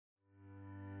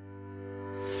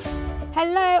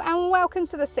Hello and welcome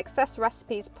to the Success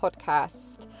Recipes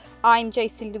podcast. I'm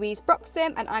Josie Louise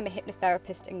Broxham and I'm a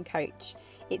hypnotherapist and coach.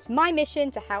 It's my mission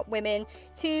to help women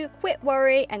to quit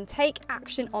worry and take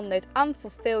action on those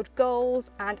unfulfilled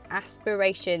goals and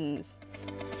aspirations.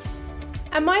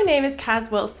 And my name is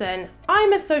Kaz Wilson.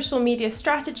 I'm a social media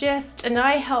strategist and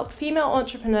I help female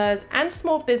entrepreneurs and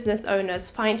small business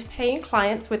owners find paying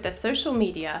clients with their social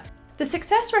media. The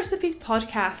Success Recipes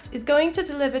podcast is going to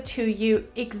deliver to you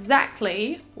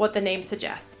exactly what the name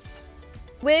suggests.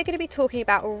 We're going to be talking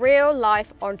about real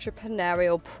life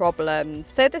entrepreneurial problems.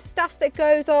 So the stuff that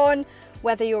goes on,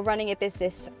 whether you're running a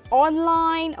business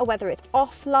online or whether it's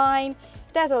offline,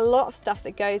 there's a lot of stuff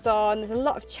that goes on. There's a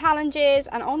lot of challenges.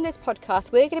 And on this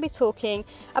podcast, we're going to be talking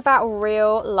about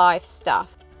real life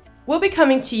stuff. We'll be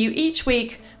coming to you each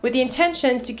week with the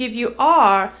intention to give you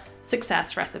our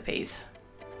success recipes.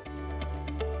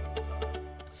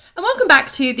 And welcome back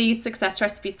to the Success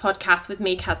Recipes podcast with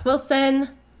me, Kaz Wilson.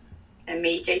 And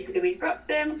me, Josie Louise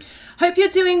Broxham. Hope you're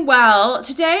doing well.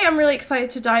 Today, I'm really excited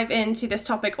to dive into this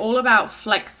topic all about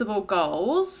flexible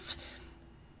goals.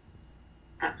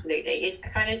 Absolutely. It's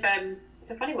kind of,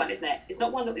 it's a funny one, isn't it? It's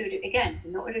not one that we would, again,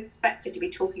 not would have expected to be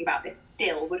talking about this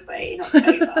still, would we, in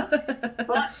October?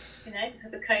 But,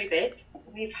 because of COVID,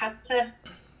 we've had to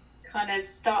kind of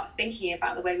start thinking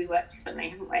about the way we work differently,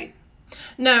 haven't we?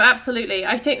 No, absolutely.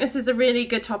 I think this is a really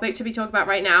good topic to be talking about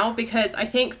right now because I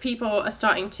think people are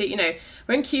starting to,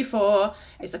 we're in Q4.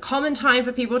 It's a common time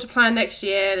for people to plan next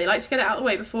year. They like to get it out of the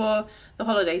way before the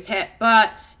holidays hit.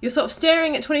 But you're sort of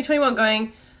staring at 2021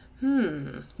 going,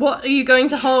 what are you going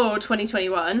to hold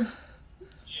 2021?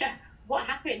 Yeah, what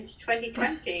happened to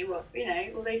 2020? Well,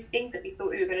 all those things that we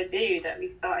thought we were going to do, that we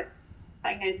started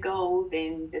setting those goals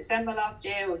in December last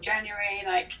year or January,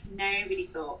 nobody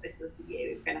thought this was the year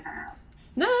we were going to have.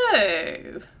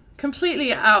 No,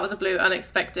 completely out of the blue,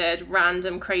 unexpected,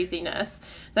 random craziness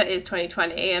that is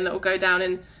 2020, and that will go down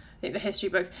in the history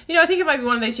books. I think it might be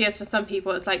one of those years for some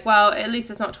people. It's like, well, at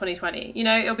least it's not 2020.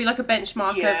 It'll be like a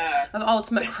benchmark of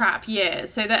ultimate crap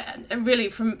years. So that, and really,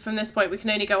 from this point, we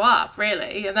can only go up,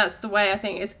 really, and that's the way I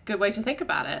think it's a good way to think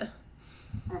about it.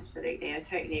 Absolutely, I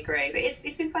totally agree. But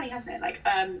it's been funny, hasn't it?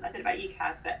 I don't know about you,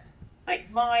 Kaz, but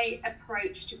my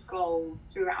approach to goals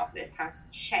throughout this has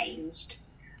changed.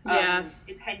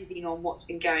 Depending on what's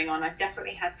been going on. I've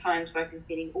definitely had times where I've been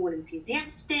feeling all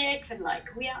enthusiastic and I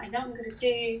know I'm going to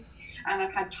do. And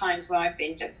I've had times where I've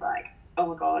been just like, oh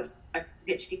my God, I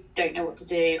literally don't know what to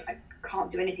do. I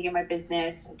can't do anything in my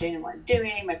business. I don't know what I'm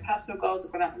doing. My personal goals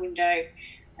have gone out the window.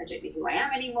 I don't know who I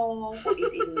am anymore. What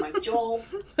is even my job?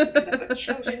 Because I've got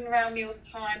children around me all the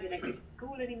time. They don't go to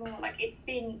school anymore.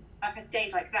 I've had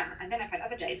days like that. And then I've had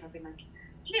other days where I've been like,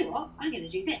 do you know what? I'm going to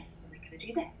do this. And I'm going to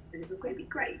do this. And it's all going to be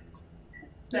great.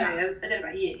 So I don't know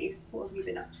about you. What have you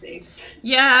been up to?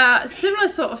 Yeah, similar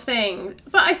sort of thing.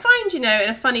 But I find, in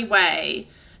a funny way,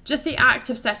 just the act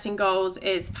of setting goals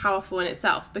is powerful in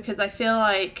itself. Because I feel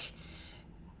like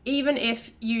even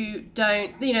if you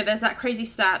don't, there's that crazy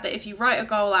stat that if you write a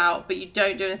goal out but you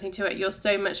don't do anything to it, you're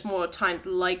so much more times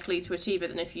likely to achieve it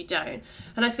than if you don't.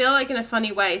 And I feel like in a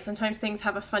funny way, sometimes things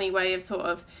have a funny way of sort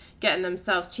of getting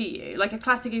themselves to you. Like a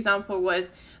classic example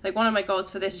was, one of my goals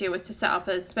for this year was to set up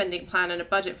a spending plan and a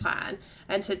budget plan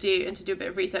and to do a bit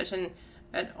of research and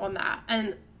on that.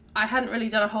 And I hadn't really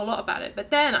done a whole lot about it. But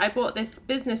then I bought this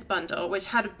business bundle which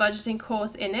had a budgeting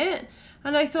course in it.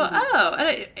 And I thought,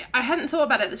 and I hadn't thought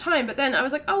about it at the time, but then I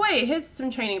was like, oh wait, here's some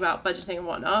training about budgeting and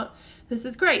whatnot. This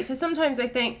is great. So sometimes I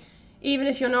think, even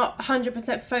if you're not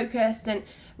 100% focused and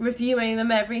reviewing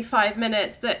them every 5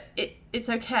 minutes, that it's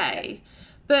okay.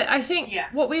 But I think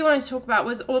what we wanted to talk about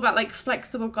was all about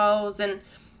flexible goals and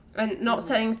not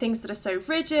setting things that are so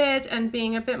rigid and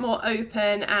being a bit more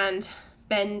open and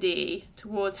bendy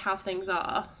towards how things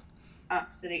are.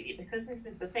 Absolutely, because this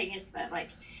is the thing, isn't it?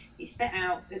 You set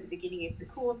out at the beginning of the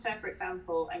quarter, for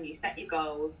example, and you set your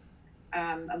goals.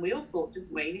 And we all thought,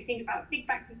 didn't we? Think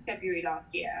back to February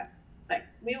last year.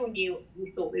 We all knew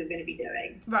we thought we were going to be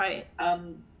doing. Right.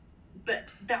 But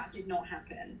that did not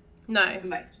happen. No. For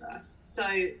most of us. So,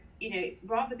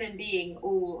 rather than being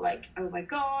all oh my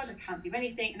God, I can't do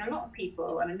anything. And a lot of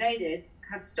people, and I know this,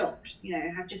 have stopped,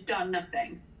 have just done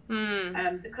nothing.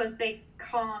 Because they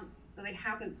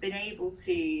haven't been able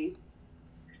to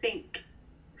think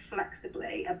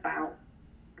flexibly about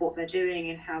what they're doing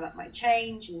and how that might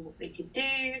change and what they could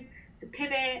do to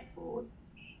pivot, or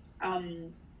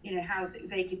how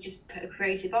they could just put a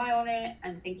creative eye on it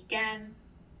and think again.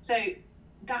 So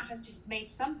that has just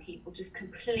made some people just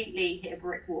completely hit a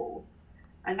brick wall,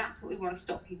 and that's what we want to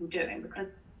stop people doing, because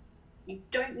you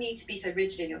don't need to be so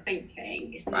rigid in your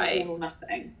thinking. It's not all or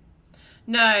nothing.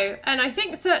 No, and I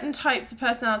think certain types of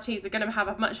personalities are going to have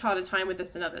a much harder time with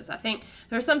this than others. I think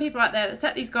there are some people out there that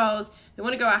set these goals, they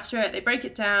want to go after it, they break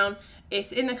it down,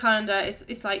 it's in the calendar,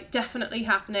 it's like definitely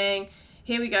happening,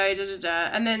 here we go, da da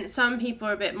da. And then some people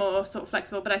are a bit more sort of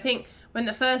flexible, but I think when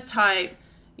the first type,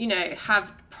 you know,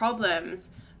 have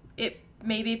problems, it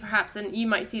maybe perhaps, and you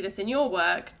might see this in your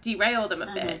work, derail them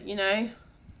a bit, you know?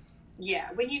 Yeah,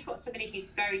 when you've got somebody who's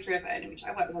very driven, which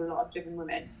I work with a lot of driven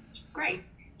women, which is great.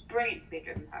 It's brilliant to be a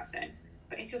driven person.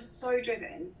 But if you're so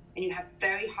driven and you have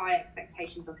very high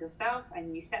expectations of yourself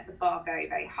and you set the bar very,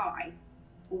 very high,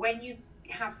 when you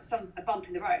have a bump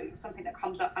in the road, something that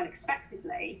comes up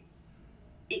unexpectedly,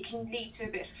 it can lead to a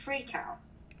bit of a freak out.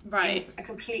 Right. A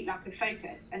complete lack of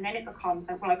focus. And then it becomes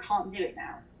like, well, I can't do it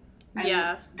now.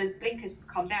 And the blinkers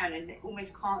come down and they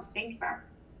almost can't think about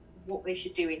what they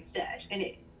should do instead. And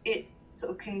it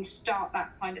sort of can start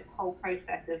that kind of whole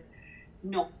process of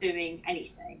not doing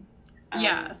anything.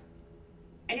 And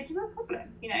it's a real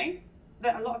problem, you know,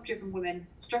 that a lot of driven women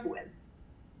struggle with.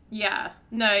 Yeah.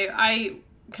 No, I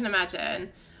can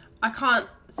imagine. I can't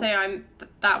say I'm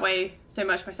that way so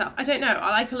much myself. I don't know. I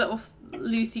like a little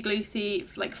loosey-goosey,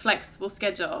 like flexible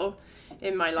schedule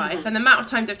in my life. And the amount of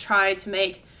times I've tried to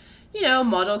make, you know, a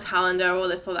model calendar or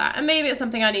this or that. And maybe it's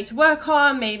something I need to work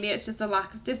on. Maybe it's just a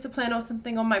lack of discipline or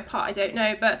something on my part. I don't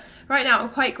know. But right now I'm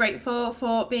quite grateful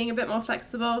for being a bit more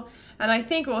flexible. And I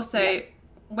think also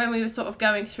when we were sort of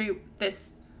going through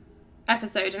this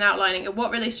episode and outlining it,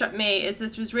 what really struck me is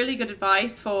this was really good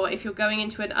advice for if you're going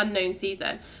into an unknown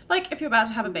season. Like if you're about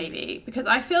to have a baby. Because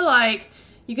I feel like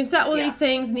you can set all these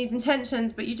things and these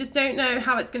intentions, but you just don't know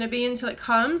how it's going to be until it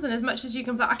comes. And as much as you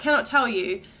can, I cannot tell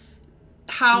you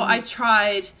how I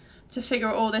tried to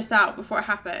figure all this out before it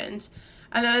happened.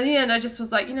 And then in the end, I just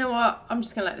was like, you know what? I'm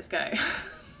just going to let this go.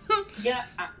 Yeah,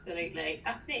 absolutely.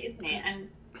 That's it, isn't it? And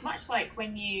much like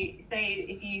when you say,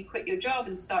 if you quit your job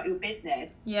and start your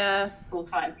business full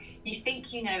time, you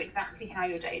think you know exactly how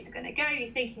your days are going to go. You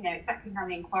think you know exactly how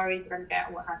many inquiries you're going to get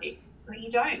or what have you. But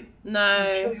you don't. No.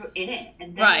 Until you're in it.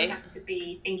 And then you have to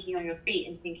be thinking on your feet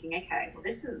and thinking, okay, well,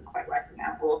 this isn't quite working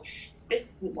out. Or this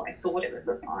isn't what I thought it would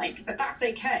look like. But that's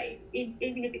okay.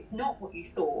 Even if it's not what you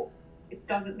thought, it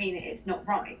doesn't mean that it's not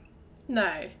right.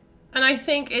 No. And I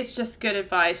think it's just good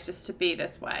advice just to be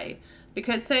this way.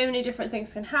 Because so many different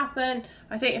things can happen.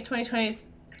 I think if 2020 is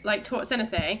like taught us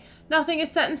anything, nothing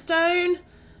is set in stone.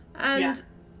 And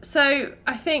so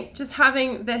I think just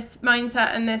having this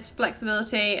mindset and this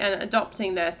flexibility and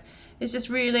adopting this is just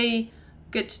really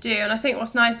good to do. And I think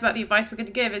what's nice about the advice we're going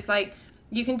to give is like,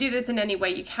 you can do this in any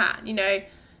way you can. You know,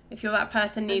 if you're that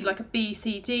person, need like a B,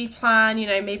 C, D plan, you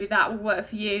know, maybe that will work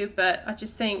for you. But I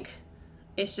just think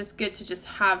it's just good to just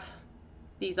have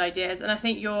these ideas. And I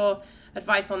think your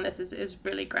advice on this is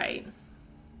really great.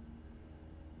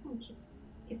 Thank you.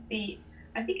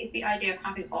 I think it's the idea of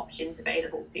having options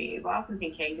available to you rather than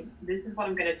thinking, this is what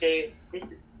I'm going to do,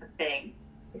 this is the thing.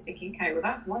 Just thinking, okay, well,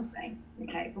 that's one thing.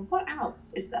 Okay, but what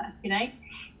else is there, you know?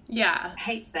 Yeah. I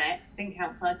hate to say it, think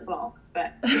outside the box,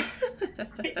 but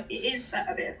it is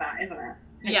a bit of that, isn't it?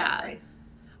 Yeah. And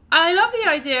I love the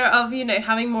idea of, you know,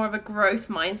 having more of a growth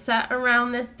mindset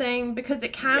around this thing, because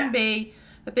it can be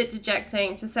a bit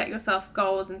dejecting to set yourself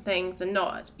goals and things and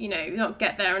not, you know, not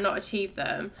get there and not achieve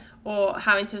them, or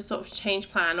having to sort of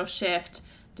change plan or shift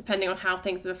depending on how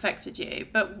things have affected you.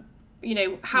 But, you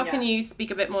know, how can you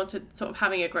speak a bit more to sort of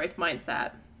having a growth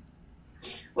mindset?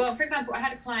 Well, for example, I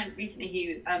had a client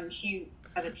recently who, she,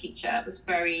 as a teacher, was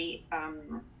very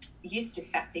used to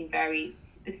setting very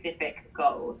specific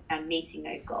goals and meeting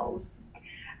those goals.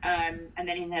 And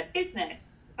then in her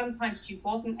business, sometimes she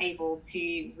wasn't able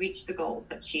to reach the goals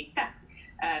that she'd set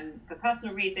for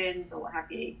personal reasons or what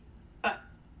have you. But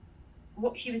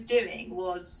what she was doing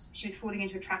was she was falling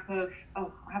into a trap of,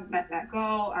 oh, I haven't met that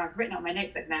goal, I've written out my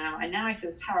notebook now, and now I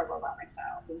feel terrible about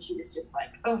myself. And she was just like,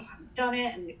 oh, I've done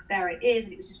it, and there it is.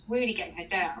 And it was just really getting her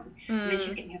down. And then she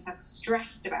was getting herself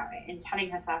stressed about it and telling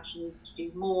herself she needs to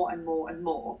do more and more and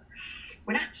more.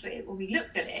 When actually, when we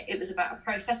looked at it, it was about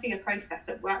processing a process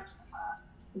that worked for her.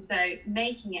 And so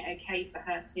making it okay for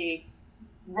her to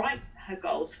write her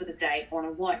goals for the day on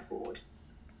a whiteboard,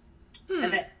 so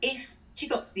that if she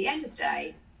got to the end of the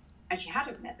day and she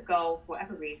hadn't met the goal for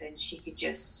whatever reason, she could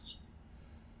just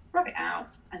rub it out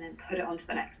and then put it on to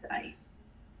the next day.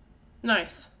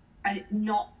 Nice. And it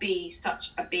not be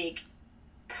such a big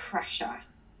pressure.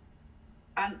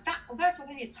 And that, although it's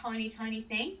only a tiny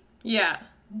thing,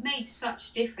 made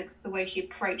such a difference to the way she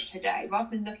approached her day.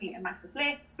 Rather than looking at a massive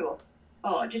list or,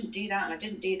 oh, I didn't do that and I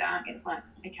didn't do that, it's like,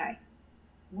 okay,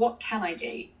 what can I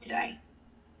do today?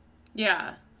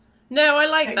 Yeah. No, I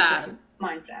like that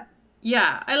mindset.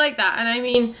 Yeah, I like that. And I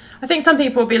mean, I think some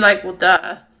people will be like, well,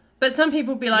 duh. But some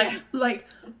people will be like,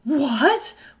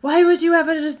 what? Why would you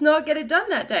ever just not get it done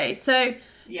that day? So,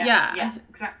 yeah,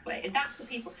 exactly. And that's the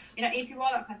people, you know, if you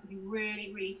are that person who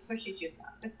really, really pushes yourself,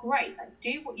 that's great. Like,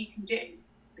 do what you can do.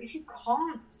 But if you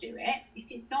can't do it,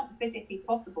 if it's not physically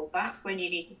possible, that's when you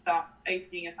need to start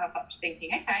opening yourself up to thinking,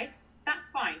 okay, that's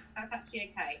fine. That's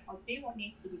actually okay. I'll do what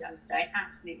needs to be done today.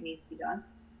 Absolutely needs to be done.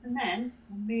 And then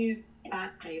we'll move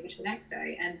back over to the next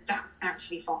day. And that's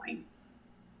actually fine.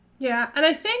 Yeah, and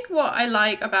I think what I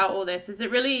like about all this is it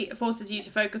really forces you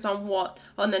to focus on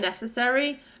the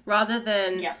necessary rather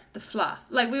than the fluff.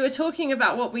 Like we were talking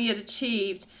about what we had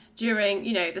achieved during,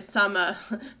 you know, the summer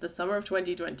of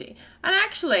 2020. And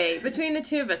actually, between the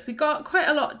two of us, we got quite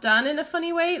a lot done in a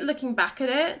funny way, looking back at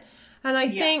it. And I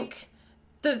think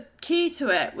the key to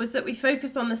it was that we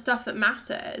focused on the stuff that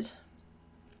mattered.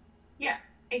 Yeah,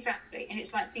 exactly. And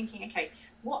it's like thinking, okay,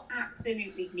 what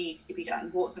absolutely needs to be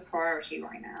done? What's a priority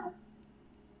right now?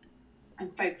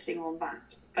 And focusing on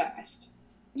that first.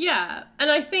 Yeah,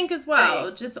 and I think as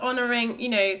well, just honouring, you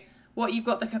know, what you've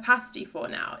got the capacity for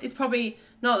now. It's probably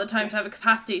not the time to have a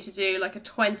capacity to do like a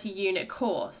 20-unit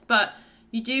course, but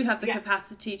you do have the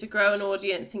capacity to grow an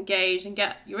audience, engage, and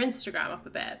get your Instagram up a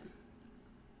bit.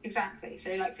 Exactly.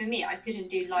 So like for me, I couldn't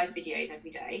do live videos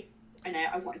every day. I know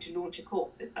I wanted to launch a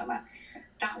course this summer.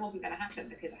 That wasn't going to happen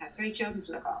because I had 3 children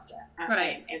to look after at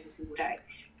home every single day.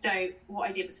 So what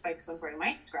I did was focus on growing my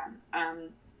Instagram,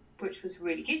 which was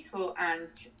really useful and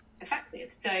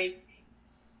effective. So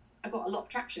I got a lot of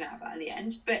traction out of that in the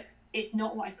end, but it's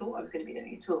not what I thought I was going to be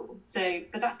doing at all. So,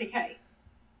 but that's okay.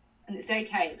 And it's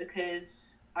okay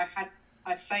because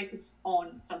I focused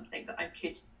on something that I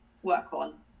could work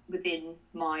on within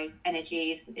my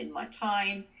energies, within my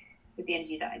time, with the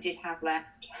energy that I did have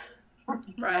left.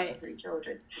 Right. 3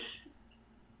 children.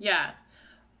 Yeah.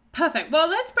 Perfect. Well,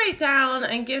 let's break down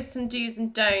and give some do's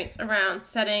and don'ts around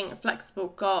setting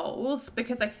flexible goals,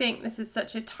 because I think this is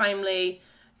such a timely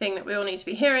thing that we all need to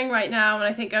be hearing right now. And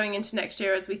I think going into next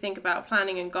year, as we think about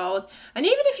planning and goals, and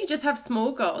even if you just have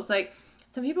small goals, like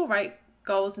some people write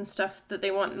goals and stuff that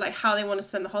they want, like how they want to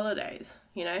spend the holidays,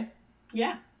 you know?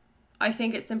 Yeah. I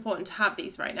think it's important to have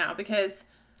these right now because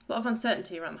a lot of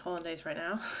uncertainty around the holidays right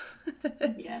now.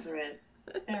 Yeah, there is.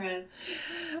 There is.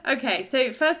 Okay,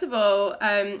 so first of all,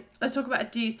 let's talk about a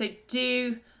do. So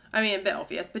do, I mean, a bit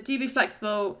obvious, but do be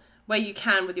flexible where you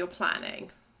can with your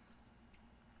planning.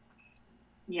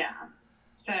 Yeah.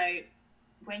 So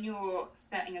when you're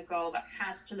setting a goal that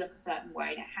has to look a certain way,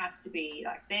 and it has to be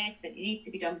like this, and it needs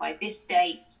to be done by this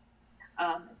date,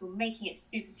 if we're making it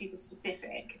super, super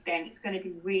specific, then it's going to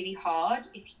be really hard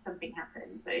if something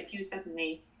happens. So if you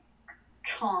suddenly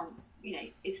can't, you know,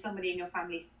 if somebody in your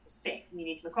family's sick and you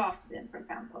need to look after them, for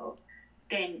example,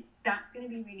 then that's going to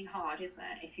be really hard, isn't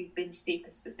it, if you've been super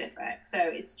specific. So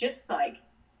it's just like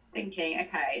thinking,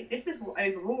 okay, this is what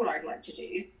overall I'd like to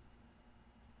do,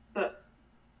 but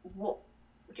what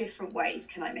different ways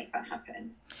can I make that happen?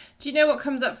 Do you know what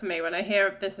comes up for me when I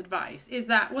hear this advice? Is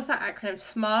that, what's that acronym?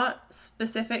 SMART,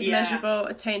 specific, measurable,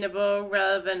 attainable,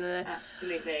 relevant.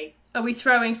 Absolutely. Are we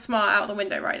throwing SMART out the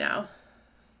window right now?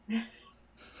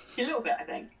 A little bit, I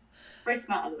think. Very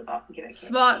smart under the bus and give it a kick.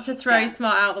 Smart to throw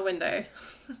SMART out the window.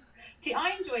 See,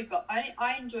 I enjoy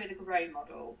the GROW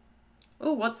model.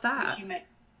 Oh, what's that?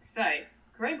 So,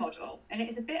 GROW model, and it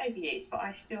is a bit overused, but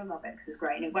I still love it because it's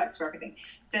great and it works for everything.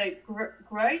 So,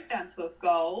 GROW stands for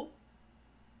goal,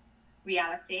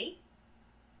 reality,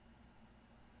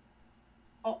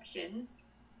 options,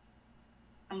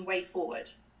 and way forward.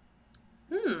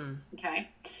 Okay.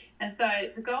 And so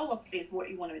the goal obviously is what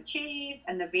you want to achieve,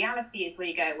 and the reality is where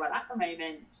you go, well, at the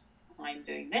moment I'm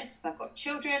doing this, I've got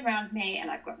children around me and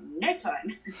I've got no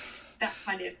time. That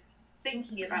kind of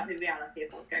thinking about the reality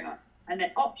of what's going on. And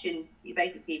then options, you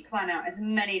basically plan out as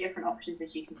many different options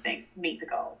as you can think to meet the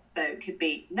goal. So it could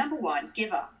be, number 1,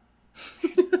 give up.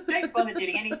 Don't bother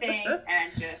doing anything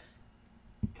and just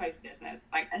close the business.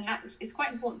 And it's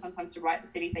quite important sometimes to write the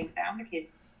silly things down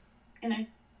because, you know,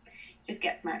 just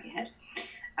gets them out of your head.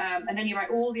 And then you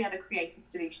write all the other creative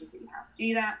solutions that you have to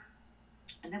do that.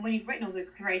 And then when you've written all the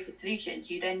creative solutions,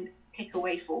 you then pick a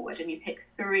way forward and you pick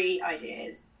 3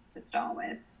 ideas to start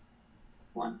with.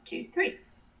 1, 2, 3.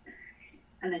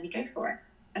 And then you go for it.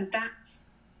 And that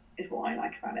is what I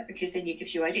like about it, because then it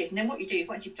gives you ideas. And then what you do,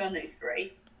 once you've done those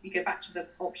 3, you go back to the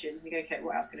option and you go, okay,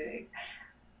 what else can I do?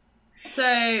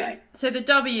 So the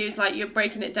W is like you're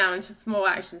breaking it down into small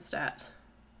action steps.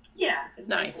 Yeah, so it's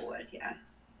nice. Forward, yeah.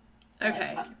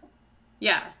 Okay.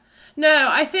 Yeah. No,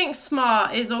 I think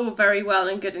SMART is all very well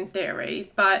and good in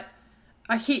theory, but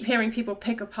I keep hearing people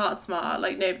pick apart SMART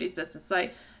like nobody's business.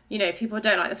 Like, you know, people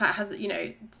don't like the fact it has, you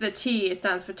know, the T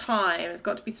stands for time. It's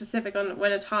got to be specific on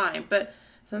when a time, but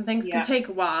some things can take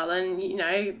a while, and, you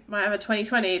know, might have a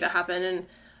 2020 that happened, and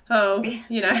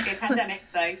you know, like a pandemic,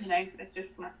 so, you know, let's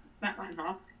just snap that in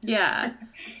half. Yeah,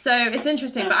 so it's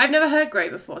interesting, but I've never heard grow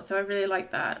before, so I really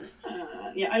like that.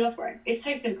 Yeah, I love grow. It's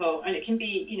so simple, and it can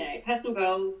be, you know, personal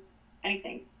goals,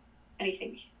 anything.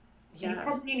 You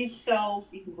probably need to solve,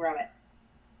 you can grow it.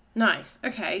 Nice.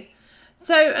 Okay.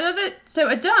 So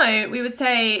a don't, we would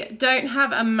say, don't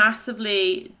have a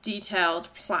massively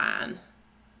detailed plan.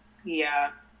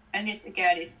 Yeah, and this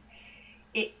again is,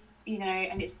 it's, you know,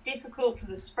 and it's difficult for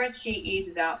the spreadsheet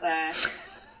users out there.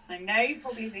 I know you're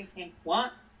probably thinking,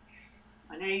 what?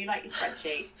 I know you like your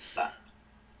spreadsheet, but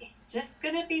it's just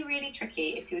going to be really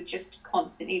tricky if you're just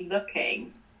constantly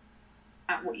looking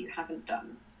at what you haven't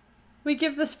done. We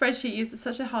give the spreadsheet users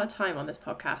such a hard time on this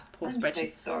podcast. Poor spreadsheet. I'm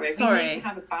so sorry. We need to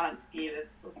have a balanced view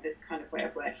of this kind of way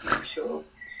of working, I'm sure.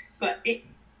 But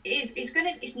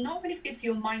it's not really good for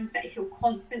your mindset if you're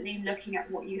constantly looking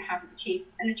at what you haven't achieved.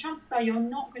 And the chances are you're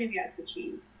not going to be able to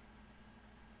achieve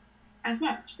as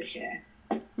much this year.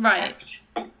 Right.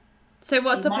 So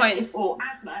what's the point? Or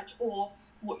as much, or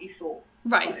what you thought.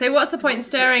 Right. So what's the point in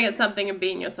staring at something and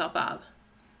beating yourself up?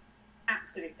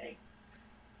 Absolutely.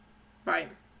 Right.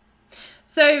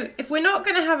 So if we're not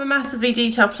going to have a massively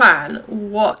detailed plan,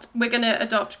 we're going to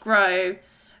adopt grow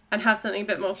and have something a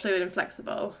bit more fluid and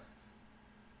flexible.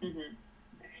 Mm-hmm.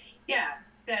 Yeah.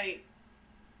 So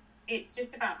it's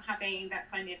just about having that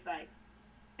kind of like,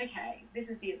 okay, this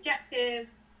is the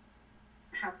objective.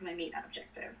 How can I meet that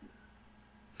objective?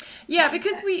 Yeah,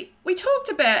 because we talked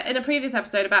a bit in a previous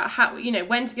episode about how, you know,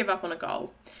 when to give up on a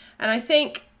goal. And I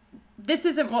think this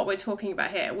isn't what we're talking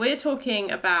about here. We're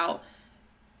talking about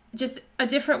just a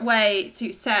different way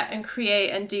to set and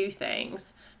create and do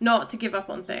things, not to give up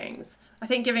on things. I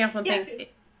think giving up on things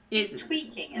is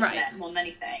tweaking, isn't it, more than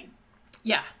anything?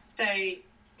 Yeah. So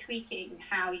tweaking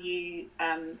how you,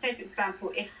 say for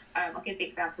example, if I'll give the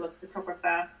example of a photographer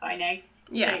that I know.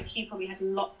 Yeah. So she probably had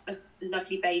lots of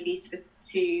lovely babies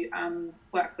to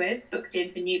work with, booked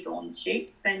in for newborn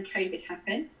shoots. Then COVID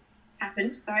happened,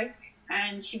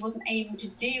 and she wasn't able to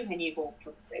do her newborn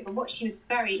photography. But what she was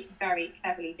very, very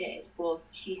cleverly did was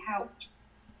she helped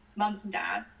mums and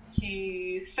dads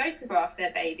to photograph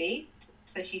their babies.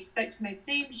 So she spoke to them over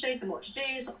Zoom, showed them what to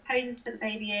do, sort of poses to put the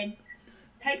baby in,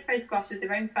 take photographs with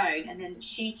their own phone, and then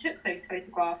she took those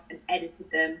photographs and edited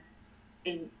them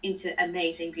into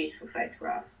amazing, beautiful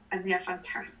photographs, and they are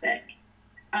fantastic.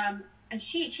 And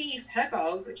she achieved her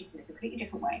goal, but just in a completely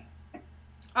different way.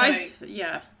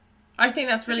 I think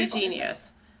that's really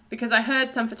genius, because I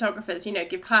heard some photographers, you know,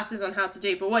 give classes on how to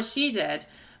do, but what she did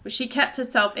was she kept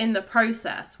herself in the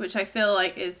process, which I feel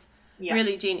like is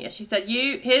really genius. She said,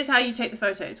 here's how you take the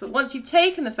photos, but once you've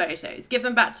taken the photos, give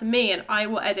them back to me and I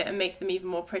will edit and make them even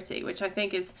more pretty, which I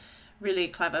think is really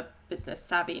clever business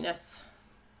savviness.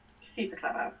 Super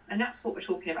clever. And that's what we're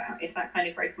talking about, is that kind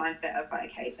of growth mindset of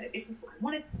like, okay, so this is what I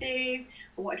wanted to do.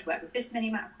 I wanted to work with this many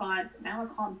amount of clients, but now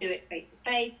I can't do it face to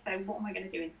face. So what am I going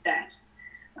to do instead?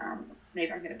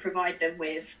 Maybe I'm going to provide them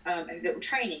with a little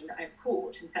training that I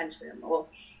record and send to them, or,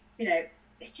 you know,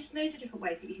 it's just loads of different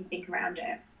ways that you can think around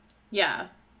it. Yeah.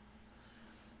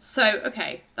 So,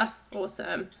 okay, that's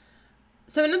awesome.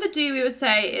 So another do we would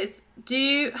say is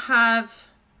do have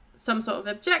some sort of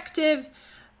objective,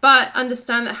 but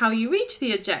understand that how you reach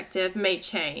the objective may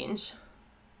change.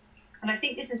 And I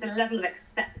think this is a level of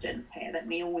acceptance here that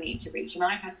we all need to reach. And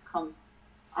I had to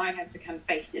come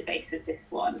face to face with this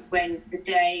one when the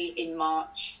day in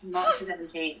March the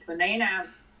 17th, when they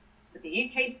announced that the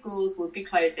UK schools would be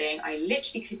closing. I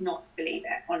literally could not believe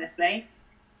it, honestly.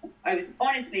 I was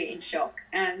honestly in shock,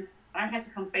 and I had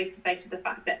to come face to face with the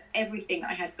fact that everything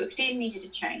I had booked in needed to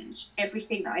change.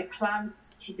 Everything that I planned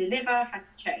to deliver had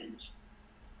to change.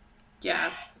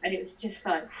 Yeah. And it was just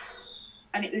like,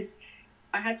 I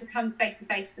had to come face to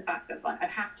face with the fact that, like, I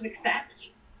have to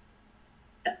accept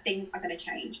that things are going to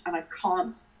change and I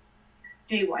can't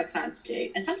do what I plan to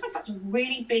do. And sometimes that's a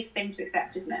really big thing to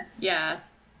accept, isn't it? Yeah.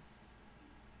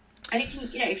 And it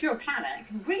can, you know, if you're a planner, it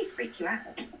can really freak you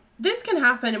out. This can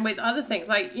happen with other things,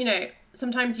 like, you know,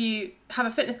 sometimes you have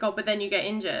a fitness goal, but then you get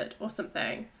injured or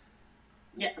something.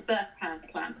 Yeah, a birth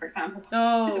plan, for example.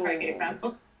 Oh. That's a very good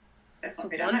example. That's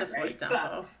not a wonderful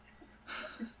example.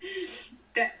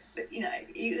 But, you know,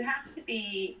 you have to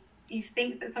be, you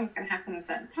think that something's going to happen at a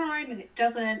certain time and it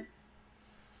doesn't.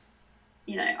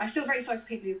 You know, I feel very sorry for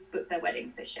people who booked their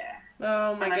weddings this year.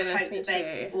 Oh my goodness, I hope me that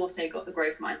they've also got the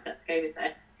growth mindset to go with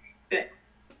this. But,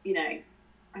 you know,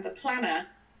 as a planner,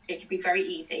 it can be very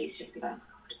easy to just be like,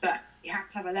 oh, but you have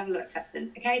to have a level of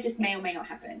acceptance. Okay, this may or may not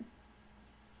happen.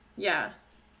 Yeah.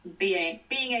 Being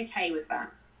okay with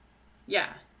that. Yeah.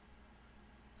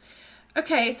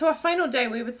 Okay, so our final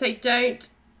don't, we would say don't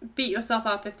beat yourself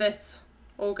up if this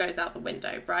all goes out the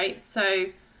window, right? So,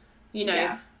 you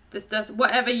know, this does,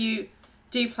 whatever you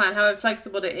do plan, however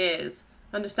flexible it is,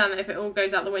 understand that if it all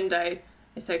goes out the window,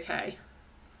 it's okay.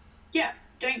 Yeah,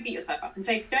 don't beat yourself up and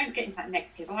say, don't get into that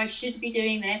negative, I should be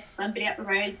doing this, somebody up the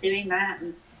road is doing that,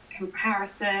 and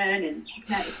comparison and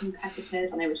checking out your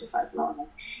competitors. I know we talk about this a lot,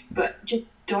 but just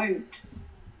don't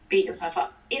beat yourself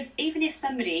up. Even if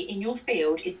somebody in your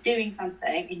field is doing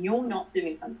something and you're not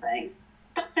doing something,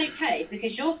 that's okay,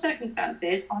 because your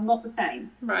circumstances are not the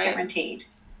same, guaranteed.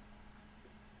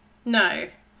 No.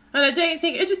 And I don't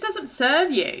think, it just doesn't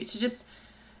serve you to just,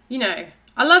 you know,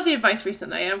 I love the advice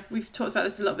recently, and we've talked about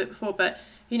this a little bit before, but,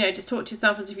 you know, just talk to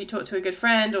yourself as if you talk to a good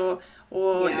friend or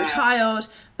your child.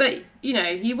 But, you know,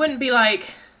 you wouldn't be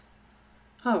like,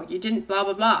 oh, you didn't blah,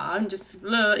 blah, blah, I'm just,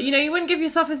 blah. You know, you wouldn't give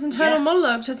yourself this internal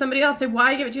monologue to somebody else, so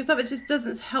why give it to yourself? It just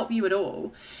doesn't help you at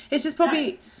all. It's just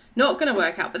probably not going to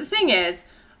work out. But the thing is,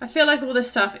 I feel like all this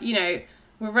stuff, you know,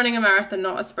 we're running a marathon,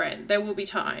 not a sprint. There will be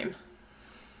time.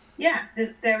 Yeah,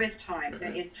 there is time.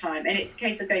 There is time. And it's a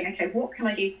case of going, okay, what can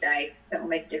I do today that will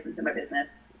make a difference in my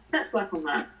business? Let's work on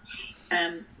that.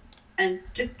 And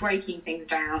just breaking things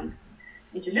down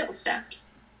into little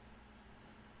steps.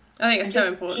 I think it's so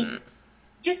important.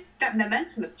 Just that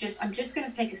momentum of I'm just going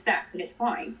to take a step and it's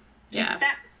fine. Take a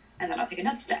step, and then I'll take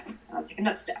another step, and I'll take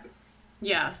another step.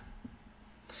 Yeah.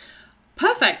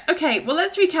 Perfect. Okay, well,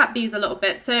 let's recap these a little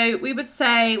bit. So we would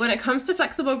say when it comes to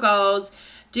flexible goals,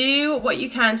 do what you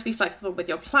can to be flexible with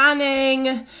your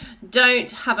planning.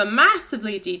 Don't have a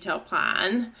massively detailed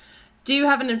plan. Do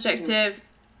have an objective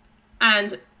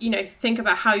and, you know, think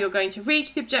about how you're going to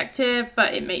reach the objective,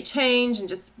 but it may change, and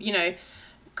just, you know,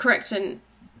 correct and,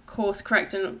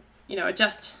 you know,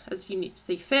 adjust as you need to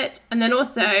see fit. And then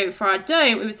also for our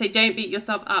don't, we would say don't beat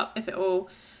yourself up if it all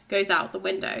goes out the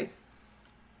window.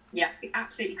 Yeah, be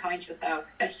absolutely kind to yourself,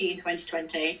 especially in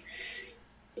 2020.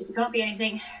 If you can't be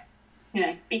anything, you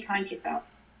know, be kind to yourself.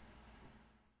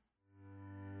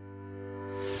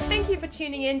 Thank you for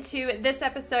tuning in to this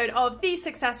episode of the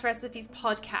Success Recipes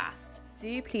podcast.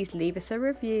 Do please leave us a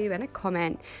review and a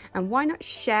comment, and why not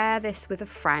share this with a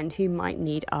friend who might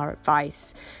need our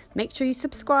advice. Make sure you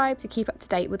subscribe to keep up to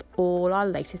date with all our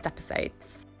latest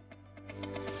episodes.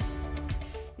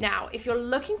 Now, if you're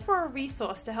looking for a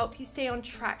resource to help you stay on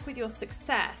track with your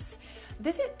success,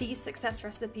 visit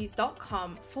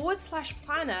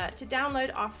thesuccessrecipes.com/planner to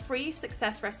download our free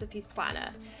Success Recipes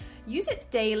Planner. Use it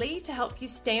daily to help you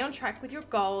stay on track with your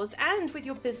goals and with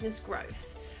your business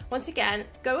growth. Once again,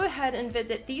 go ahead and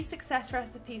visit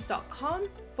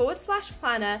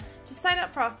thesuccessrecipes.com/planner to sign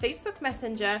up for our Facebook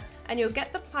Messenger, and you'll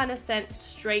get the planner sent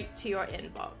straight to your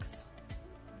inbox.